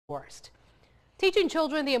worst. Teaching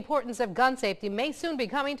children the importance of gun safety may soon be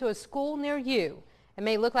coming to a school near you. It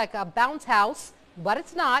may look like a bounce house, but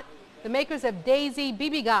it's not. The makers of Daisy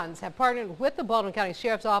BB guns have partnered with the Baldwin County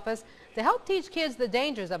Sheriff's Office to help teach kids the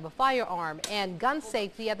dangers of a firearm and gun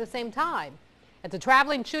safety at the same time. It's a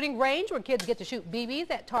traveling shooting range where kids get to shoot BBs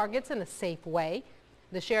at targets in a safe way.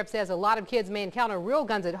 The sheriff says a lot of kids may encounter real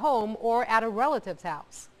guns at home or at a relative's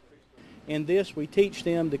house. In this, we teach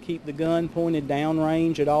them to keep the gun pointed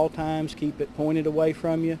downrange at all times, keep it pointed away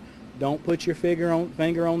from you. Don't put your finger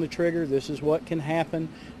on the trigger. This is what can happen.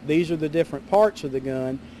 These are the different parts of the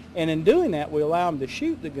gun. And in doing that, we allow them to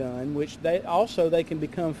shoot the gun, which they can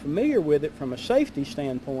become familiar with it from a safety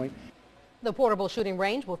standpoint. The portable shooting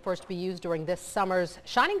range will first be used during this summer's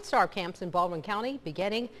Shining Star camps in Baldwin County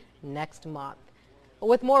beginning next month.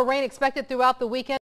 With more rain expected throughout the weekend,